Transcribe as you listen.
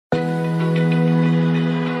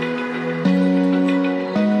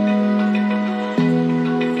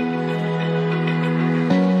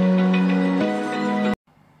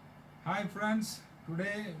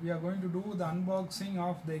today we are going to do the unboxing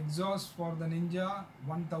of the exhaust for the Ninja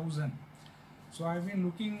 1000. So I've been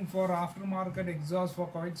looking for aftermarket exhaust for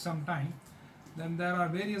quite some time. Then there are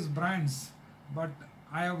various brands, but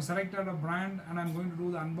I have selected a brand and I'm going to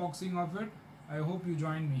do the unboxing of it. I hope you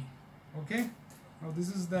join me. Okay, now this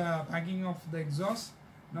is the packing of the exhaust.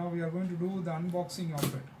 Now we are going to do the unboxing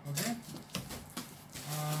of it. Okay,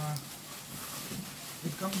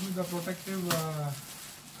 it comes with a protective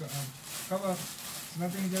cover. It's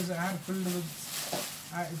nothing, just air filled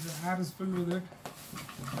with air is filled with it.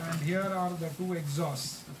 And here are the two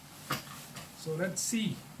exhausts. So let's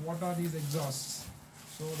see what are these exhausts.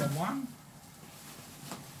 So the one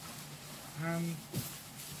and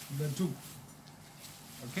the two.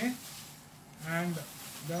 Okay, and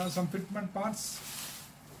there are some fitment parts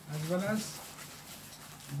as well as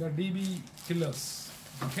the DB killers.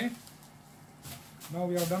 Okay, now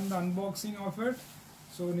we have done the unboxing of it.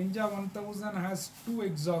 So Ninja 1000 has two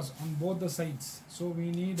exhausts on both the sides, so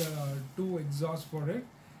we need two exhausts for it.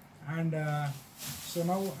 And so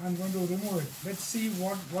now I'm going to remove it. Let's see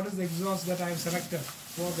what is the exhaust that I have selected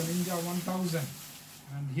for the Ninja 1000.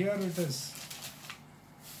 And here it is.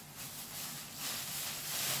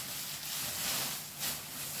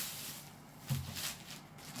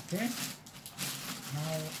 Okay,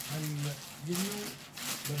 now I'll give you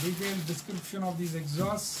the detailed description of these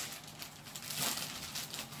exhausts.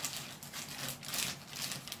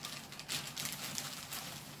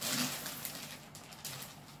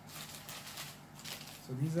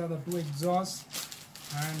 So these are the two exhausts,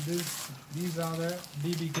 and these are the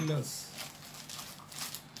DB killers.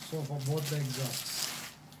 So for both the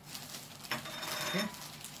exhausts.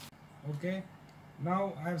 Okay.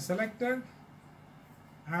 Now I have selected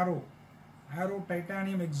Arrow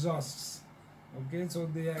titanium exhausts. Okay, so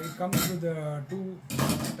it comes with two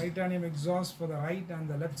titanium exhausts for the right and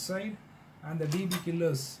the left side, and the DB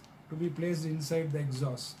killers to be placed inside the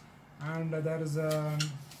exhaust. And there is a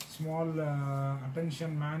small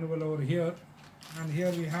attention manual over here, and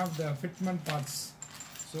here we have the fitment parts.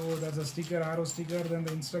 So there's a sticker, arrow sticker, then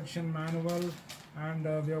the instruction manual, and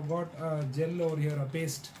we have got a gel over here, a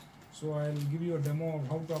paste. So I'll give you a demo of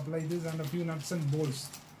how to apply this, and a few nuts and bolts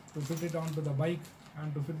to fit it onto the bike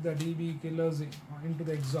and to fit the DB killers into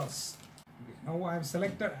the exhaust. Okay. Now I have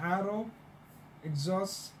selected Arrow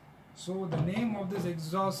exhaust. So the name of this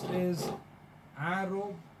exhaust is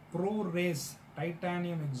Arrow Pro Race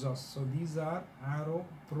titanium exhaust. So these are Arrow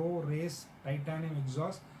Pro Race titanium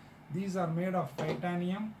exhaust. These are made of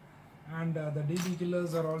titanium, and the DB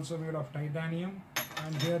killers are also made of titanium,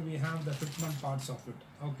 and here we have the fitment parts of it.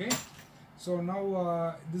 Okay, so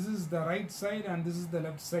now this is the right side and this is the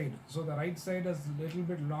left side. So the right side is a little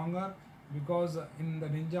bit longer because in the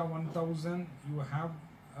Ninja 1000 you have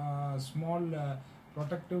a small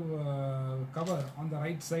protective cover on the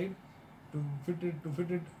right side to fit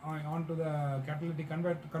it onto the catalytic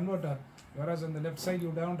converter, whereas on the left side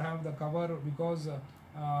you don't have the cover because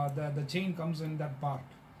the chain comes in that part,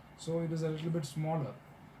 so it is a little bit smaller.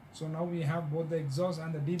 So now we have both the exhaust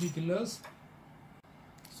and the DB killers.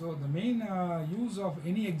 So the main use of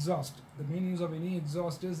any exhaust,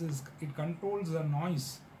 is it controls the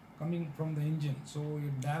noise coming from the engine. So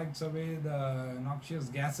it directs away the noxious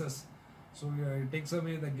gases. So it takes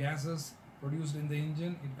away the gases produced in the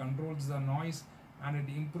engine, it controls the noise, and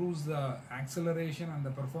it improves the acceleration and the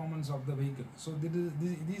performance of the vehicle. So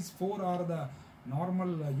these four are the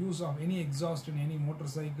normal use of any exhaust in any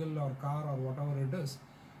motorcycle or car or whatever it is.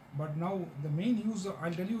 But now the main use,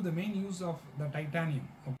 I'll tell you the main use of the titanium.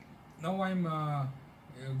 Okay. Now I'm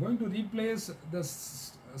going to replace the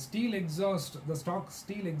steel exhaust, the stock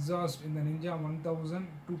steel exhaust in the Ninja 1000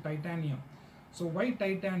 to titanium. So why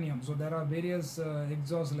titanium? So there are various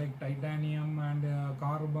exhausts like titanium and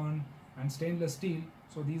carbon and stainless steel.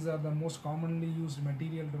 So these are the most commonly used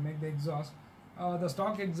material to make the exhaust. The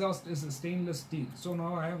stock exhaust is stainless steel. So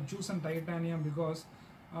now I have chosen titanium because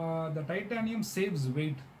the titanium saves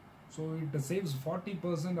weight. So it saves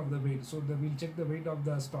 40% of the weight. So we'll check the weight of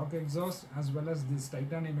the stock exhaust as well as this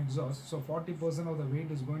titanium exhaust. So 40% of the weight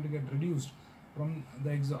is going to get reduced from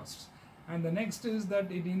the exhausts. And the next is that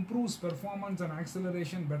it improves performance and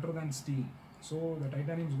acceleration better than steel. So the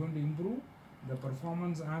titanium is going to improve the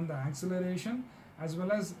performance and the acceleration, as well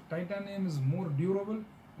as titanium is more durable,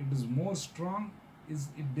 it is more strong,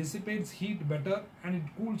 it dissipates heat better, and it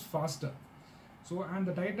cools faster. So, and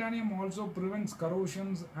the titanium also prevents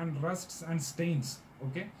corrosions and rusts and stains.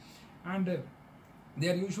 Okay, and they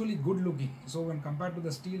are usually good looking. So when compared to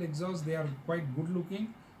the steel exhaust, they are quite good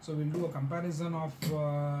looking. So we'll do a comparison of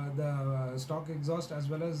the stock exhaust as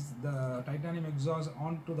well as the titanium exhaust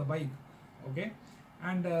onto the bike. Okay,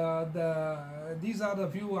 And these are the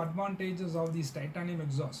few advantages of these titanium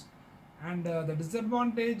exhausts. And the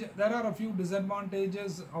disadvantage, there are a few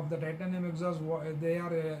disadvantages of the titanium exhaust. They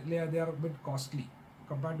are a bit costly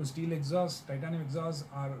compared to steel exhausts. Titanium exhausts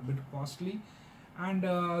are a bit costly, and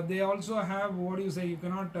they also have, what do you say, you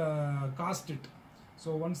cannot cast it.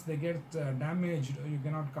 So once they get damaged, you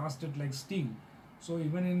cannot cast it like steel. So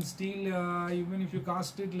even in steel, even if you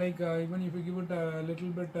cast it, like even if you give it a little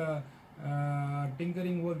bit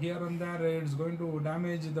tinkering work here and there, it's going to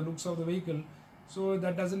damage the looks of the vehicle. So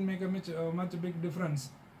that doesn't make a much big difference,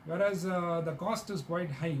 whereas the cost is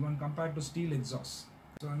quite high when compared to steel exhausts.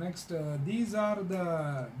 So next, these are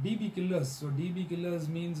the dB killers. So dB killers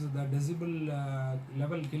means the decibel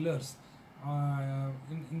level killers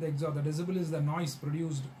in the exhaust. The decibel is the noise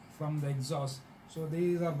produced from the exhaust. So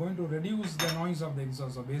these are going to reduce the noise of the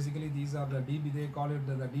exhaust. So basically these are the dB, they call it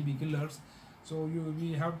the dB killers. So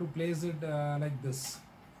we have to place it like this,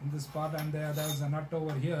 in this part, and there's a nut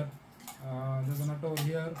over here. There's a nut over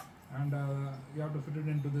here, and you have to fit it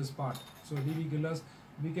into this part. So dB killers,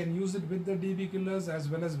 we can use it with the dB killers as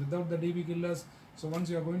well as without the dB killers. So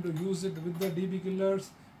once you are going to use it with the dB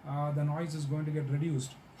killers, the noise is going to get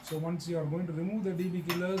reduced. So once you are going to remove the dB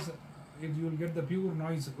killers, you will get the pure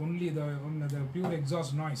noise, only the pure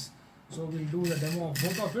exhaust noise. So we'll do the demo of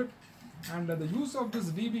both of it. And the use of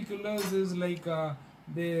this dB killers is like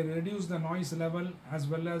they reduce the noise level, as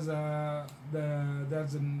well as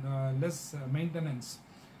there's less maintenance.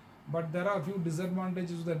 But there are a few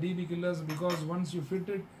disadvantages to the dB killers, because once you fit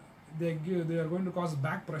it, they are going to cause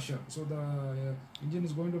back pressure. So the engine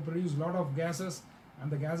is going to produce a lot of gases,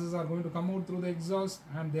 and the gases are going to come out through the exhaust,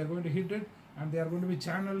 and they are going to hit it, and they are going to be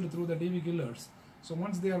channeled through the dB killers. So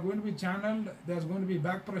once they are going to be channeled, there's going to be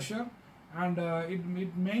back pressure, and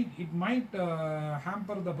it might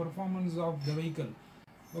hamper the performance of the vehicle.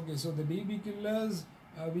 Okay, so the dB killers,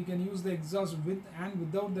 we can use the exhaust with and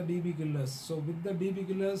without the dB killers. So with the dB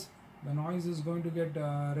killers, the noise is going to get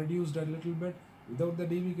reduced a little bit. Without the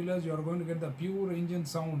dB killers, you are going to get the pure engine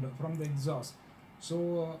sound from the exhaust.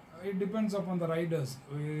 So it depends upon the riders.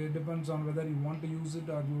 It depends on whether you want to use it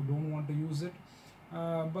or you don't want to use it.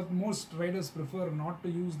 But most riders prefer not to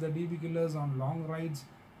use the dB killers on long rides.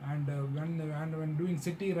 And when doing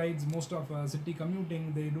city rides, most of city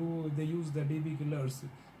commuting, they use the dB killers,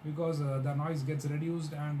 because the noise gets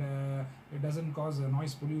reduced, and it doesn't cause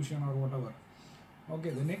noise pollution or whatever. Okay,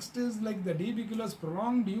 the next is like the dB killers.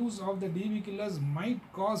 Prolonged use of the dB killers might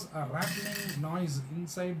cause a rattling noise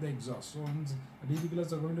inside the exhaust. So the dB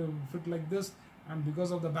killers are going to fit like this, and because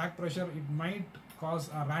of the back pressure, it might cause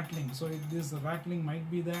a rattling. So this rattling might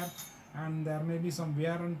be there, and there may be some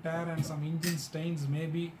wear and tear and some engine stains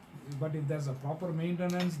maybe, but if there's a proper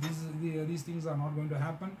maintenance, these things are not going to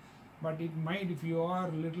happen. But it might, if you are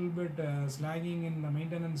a little bit slagging in the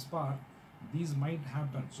maintenance part, these might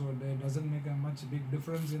happen. So it doesn't make a much big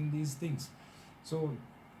difference in these things. So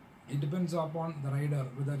it depends upon the rider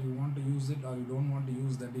whether you want to use it or you don't want to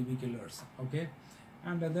use the dB killers. Okay,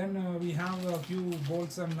 and then we have a few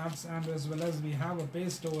bolts and nuts, and as well as we have a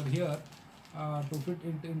paste over here to fit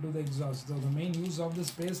it into the exhaust. So the main use of this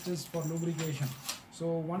paste is for lubrication.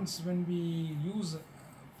 So when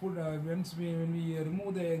we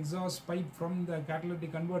remove the exhaust pipe from the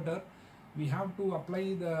catalytic converter, we have to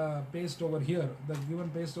apply the paste over here, the given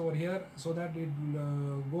paste over here, so that it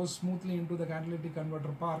goes smoothly into the catalytic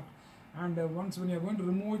converter part. And once when you are going to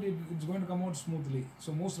remove it, it's going to come out smoothly.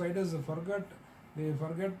 So most riders forget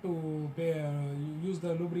to use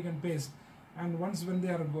the lubricant paste. And once when they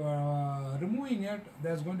are removing it,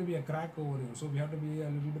 there's going to be a crack over here. So we have to be a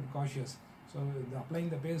little bit cautious. So applying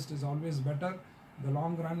the paste is always better. The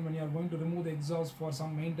long run, when you are going to remove the exhaust for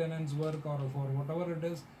some maintenance work or for whatever it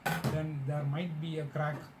is, then there might be a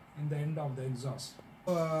crack in the end of the exhaust.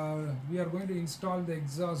 We are going to install the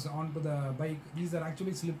exhaust onto the bike. These are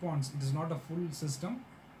actually slip-ons. It is not a full system.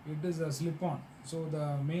 It is a slip-on. So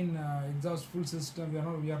the main exhaust full system,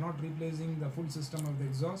 we are not replacing the full system of the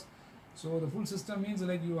exhaust. So the full system means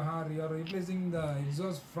like you are replacing the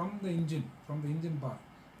exhaust from the engine part.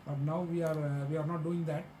 But now we are not doing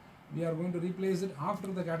that. We are going to replace it after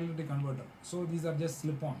the catalytic converter. So these are just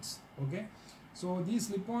slip-ons. Okay. So these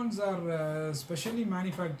slip-ons are specially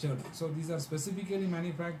manufactured. So these are specifically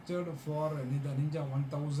manufactured for the Ninja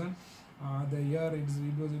 1000. The year it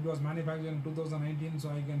was manufactured in 2019. So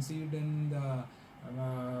I can see it in the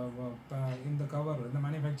cover, the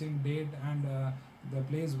manufacturing date, and the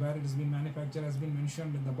place where it has been manufactured has been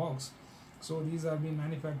mentioned in the box. So these have been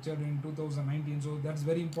manufactured in 2019. So that's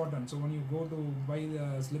very important. So when you go to buy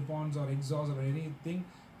the slip-ons or exhaust or anything,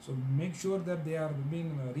 so make sure that they are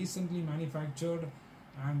being recently manufactured,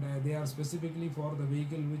 and they are specifically for the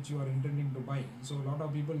vehicle which you are intending to buy. So a lot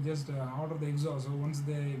of people just order the exhaust. So once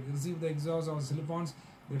they receive the exhaust or slip-ons,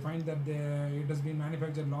 they find that it has been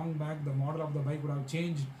manufactured long back, the model of the bike would have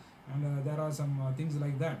changed, and there are some things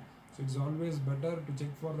like that. So it's always better to check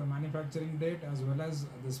for the manufacturing date as well as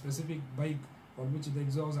the specific bike for which the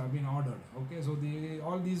exhausts have been ordered. Okay, so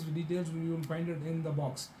all these details you will find it in the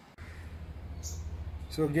box.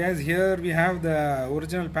 So guys, here we have the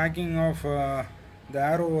original packing of the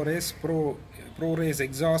Aero Race Pro Race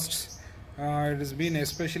exhausts. It has been,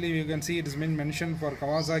 especially you can see it has been mentioned for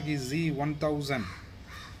Kawasaki Z1000.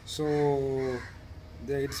 So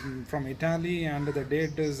it's from Italy and the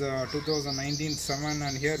date is 2019-7,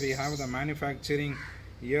 and here we have the manufacturing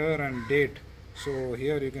year and date. So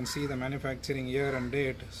here you can see the manufacturing year and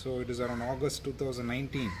date. So it is around August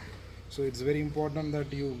 2019. So it's very important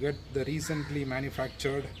that you get the recently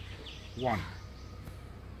manufactured one.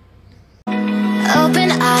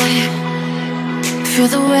 Open eye, feel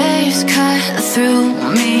the waves cut through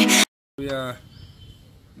me.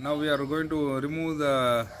 Now we are going to remove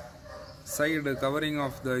the side covering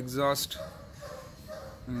of the exhaust.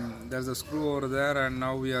 There's a screw over there, and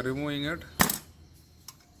now we are removing it.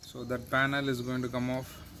 So that panel is going to come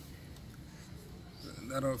off.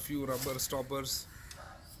 There are a few rubber stoppers,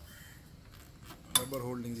 rubber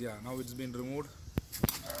holdings. Yeah, now it's been removed.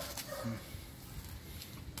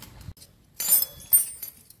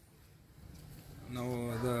 Now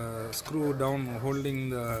the screw down holding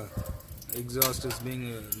the exhaust is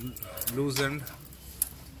being loosened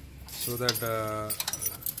so that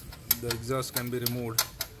the exhaust can be removed.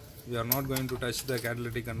 We are not going to touch the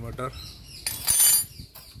catalytic converter.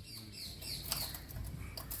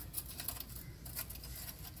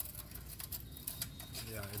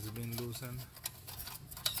 Yeah, it's been loosened.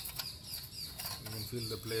 You can feel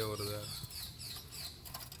the play over there.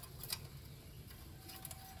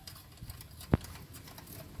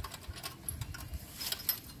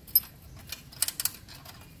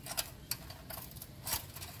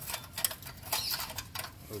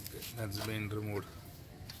 Okay, that's been removed.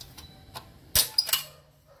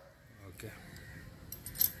 Okay.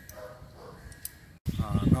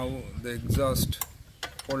 Now the exhaust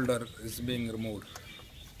holder is being removed.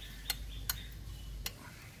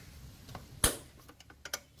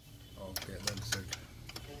 Okay, that's it.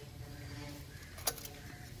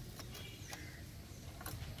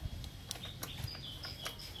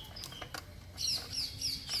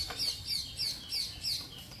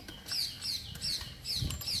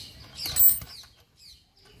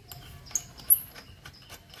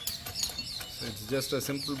 So it's just a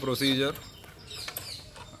simple procedure.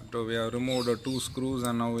 So we have removed 2 screws,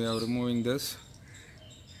 and now we are removing this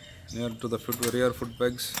near to the rear foot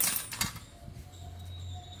pegs,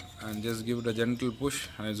 and just give it a gentle push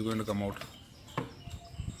and it's going to come out.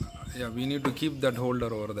 Yeah, we need to keep that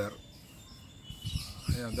holder over there.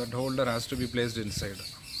 Yeah, that holder has to be placed inside.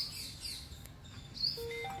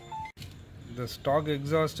 The stock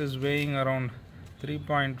exhaust is weighing around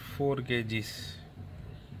 3.4 kgs.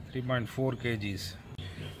 3.4 kgs.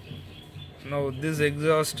 Now this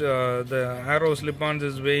exhaust, the Aero slip-ons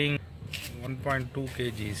is weighing 1.2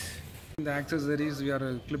 kgs. The accessories we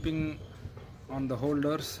are clipping on the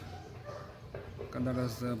holders that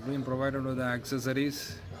has been provided with the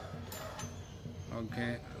accessories.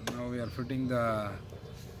 Okay, now we are fitting the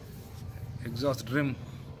exhaust rim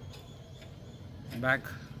back.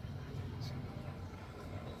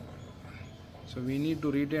 So we need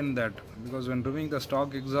to retain that, because when removing the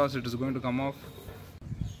stock exhaust it is going to come off.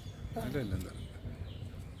 And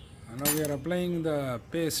now we are applying the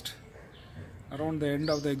paste around the end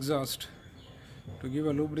of the exhaust to give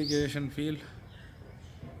a lubrication feel.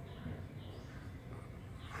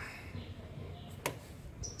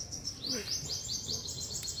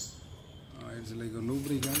 It's like a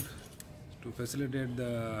lubricant to facilitate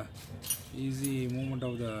the easy movement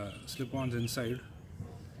of the slip-ons inside.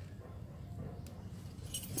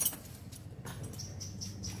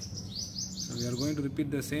 So we are going to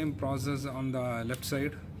repeat the same process on the left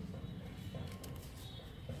side.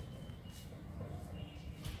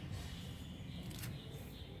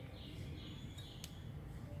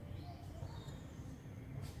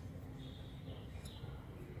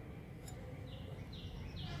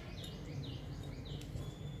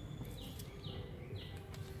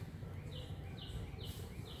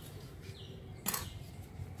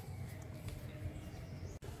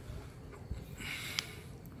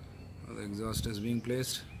 The exhaust is being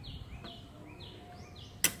placed.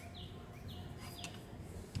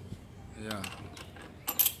 Yeah,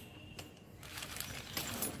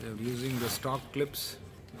 we are using the stock clips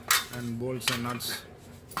and bolts and nuts.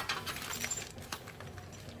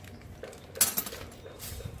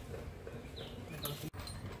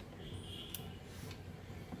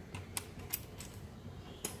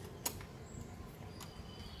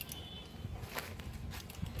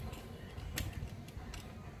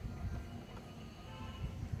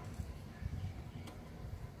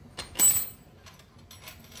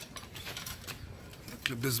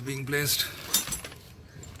 clip is being placed.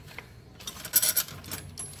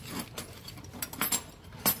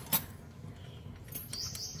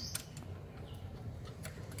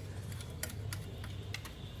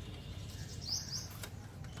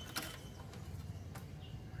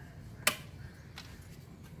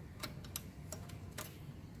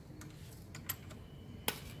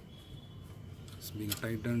 It's being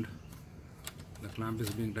tightened. The clamp is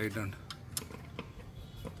being tightened.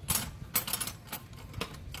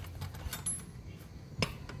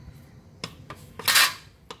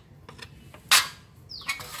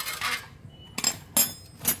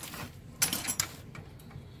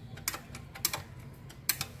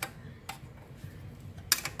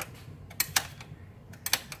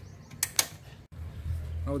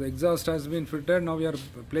 Now the exhaust has been fitted. Now we are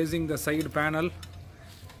placing the side panel,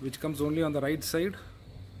 which comes only on the right side.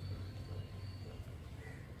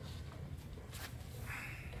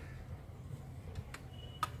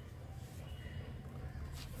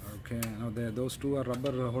 Okay, now those two are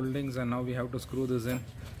rubber holdings, and now we have to screw this in.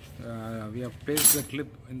 We have placed the clip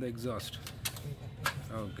in the exhaust.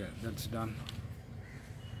 Okay, that's done.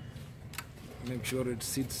 Make sure it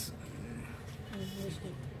sits.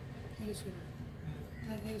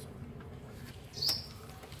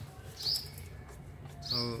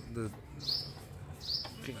 So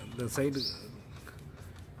the side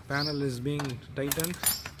panel is being tightened,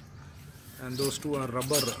 and those two are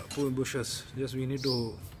rubber bushes. Just we need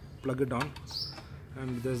to plug it on,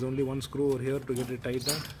 and there's only one screw over here to get it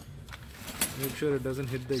tightened. Make sure it doesn't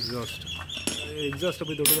hit the exhaust. Exhaust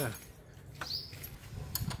abhi toda hai.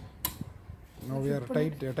 Now we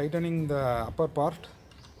are tightening the upper part.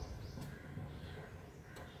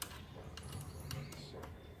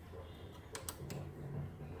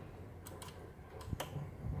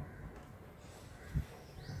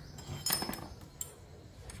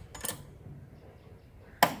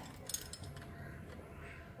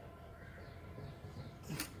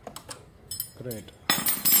 Great.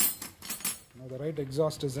 Now the right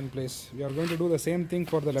exhaust is in place. We are going to do the same thing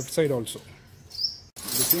for the left side also.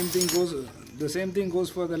 The same thing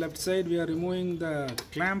goes for the left side. We are removing the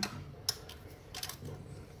clamp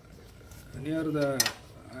near the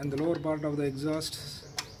lower part of the exhaust.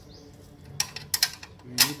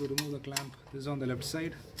 We need to remove the clamp. This is on the left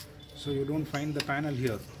side, so you don't find the panel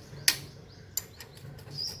here.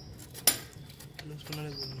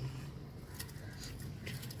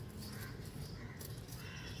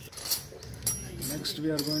 Next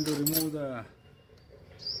we are going to remove the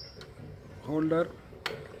holder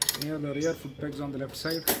near the rear foot pegs on the left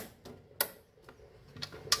side.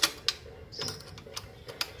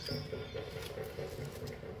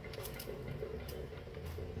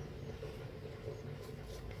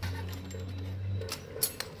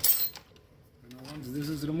 Now once this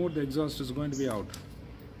is removed, the exhaust is going to be out.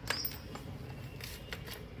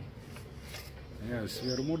 Yes, we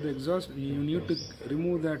have removed the exhaust. You need to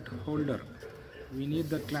remove that holder. We need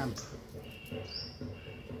the clamp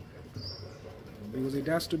because it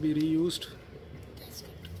has to be reused.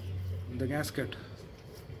 The gasket.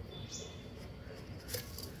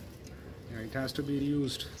 Yeah, it has to be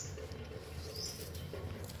reused.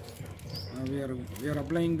 Now we are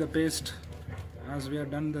applying the paste as we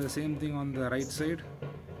have done the same thing on the right side.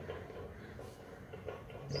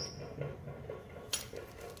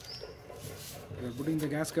 We are putting the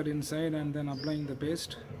gasket inside and then applying the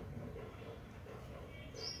paste.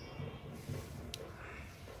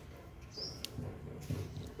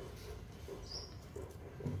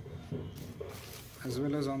 As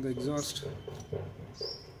well as on the exhaust.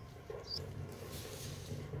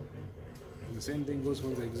 The same thing goes for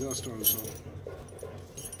the exhaust also.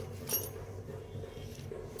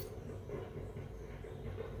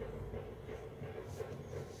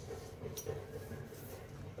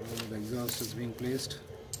 The exhaust is being placed.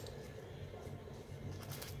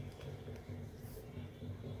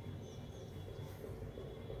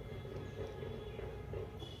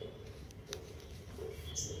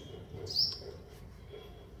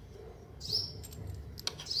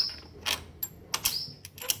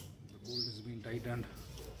 Tightened.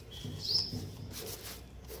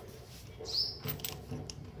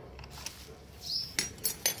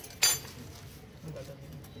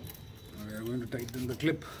 We are going to tighten the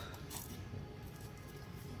clip.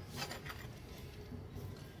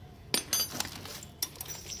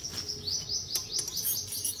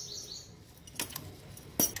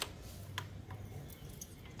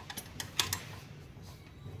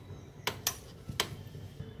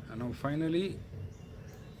 And now finally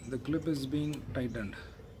the clip is being tightened.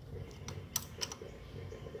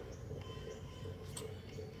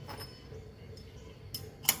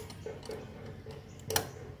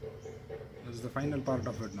 is the final part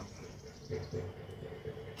of it now.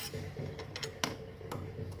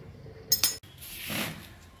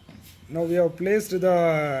 Now we have placed the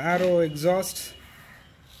arrow exhaust.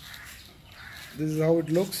 This is how it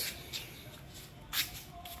looks.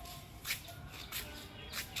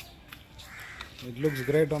 It looks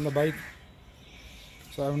great on the bike.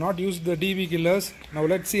 So I have not used the DB killers. Now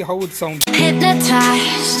let's see how it sounds.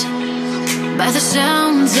 Hypnotized by the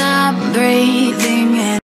sounds I'm breathing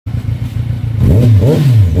in.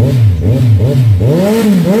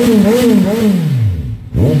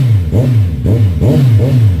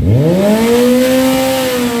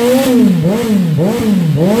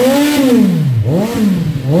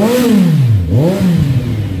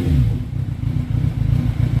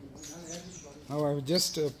 Now I've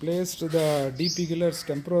just placed the DP killers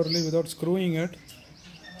temporarily without screwing it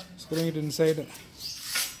inside.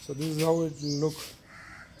 So this is how it will look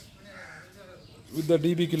with the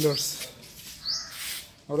DB killers.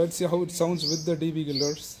 Now let's see how it sounds with the DB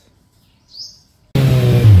killers.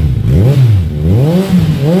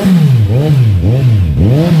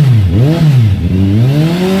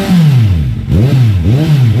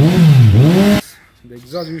 The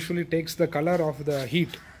exhaust usually takes the color of the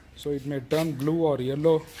heat, so it may turn blue or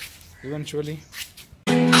yellow eventually.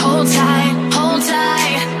 Hold tight,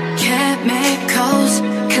 chemicals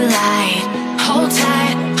collide. Hold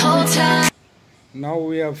tight. Now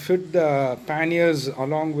we have fit the panniers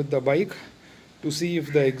along with the bike to see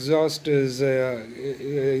if the exhaust is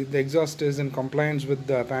in compliance with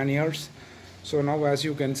the panniers. So now, as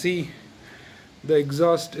you can see, the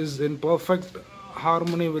exhaust is in perfect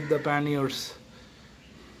harmony with the panniers.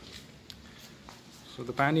 So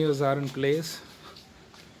the panniers are in place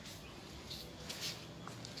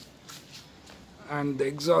and the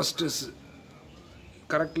exhaust is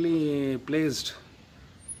correctly placed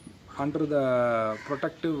under the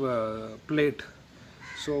protective plate.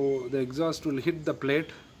 So the exhaust will hit the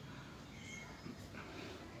plate.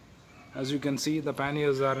 As you can see, the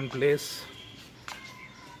panniers are in place.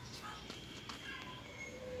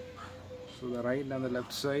 So the right and the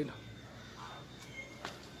left side.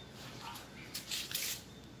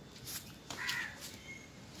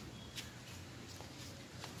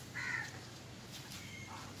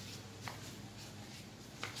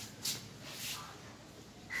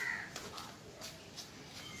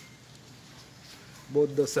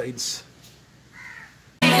 Both the sides.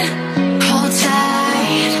 Hold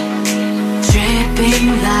tight, dripping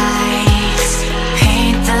lights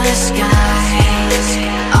paint the skies,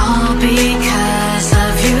 all because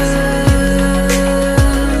of you.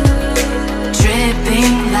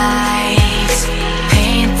 Dripping lights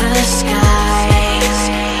paint the skies,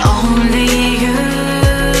 only you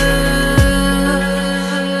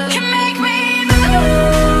can make me move.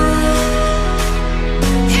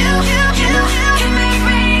 You can make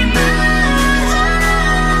me move.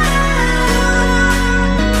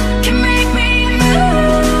 Can make me move.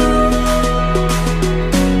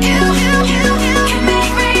 You can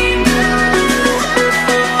make me move.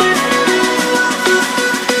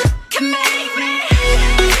 Can make me.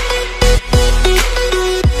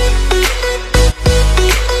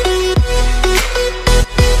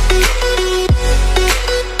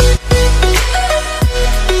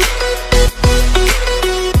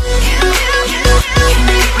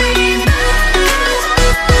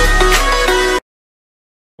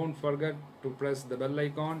 Don't forget to press the bell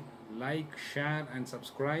icon, like, share and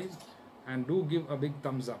subscribe, and do give a big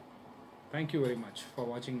thumbs up. Thank you very much for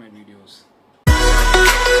watching my videos.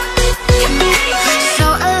 So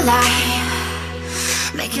alive,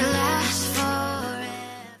 make it last.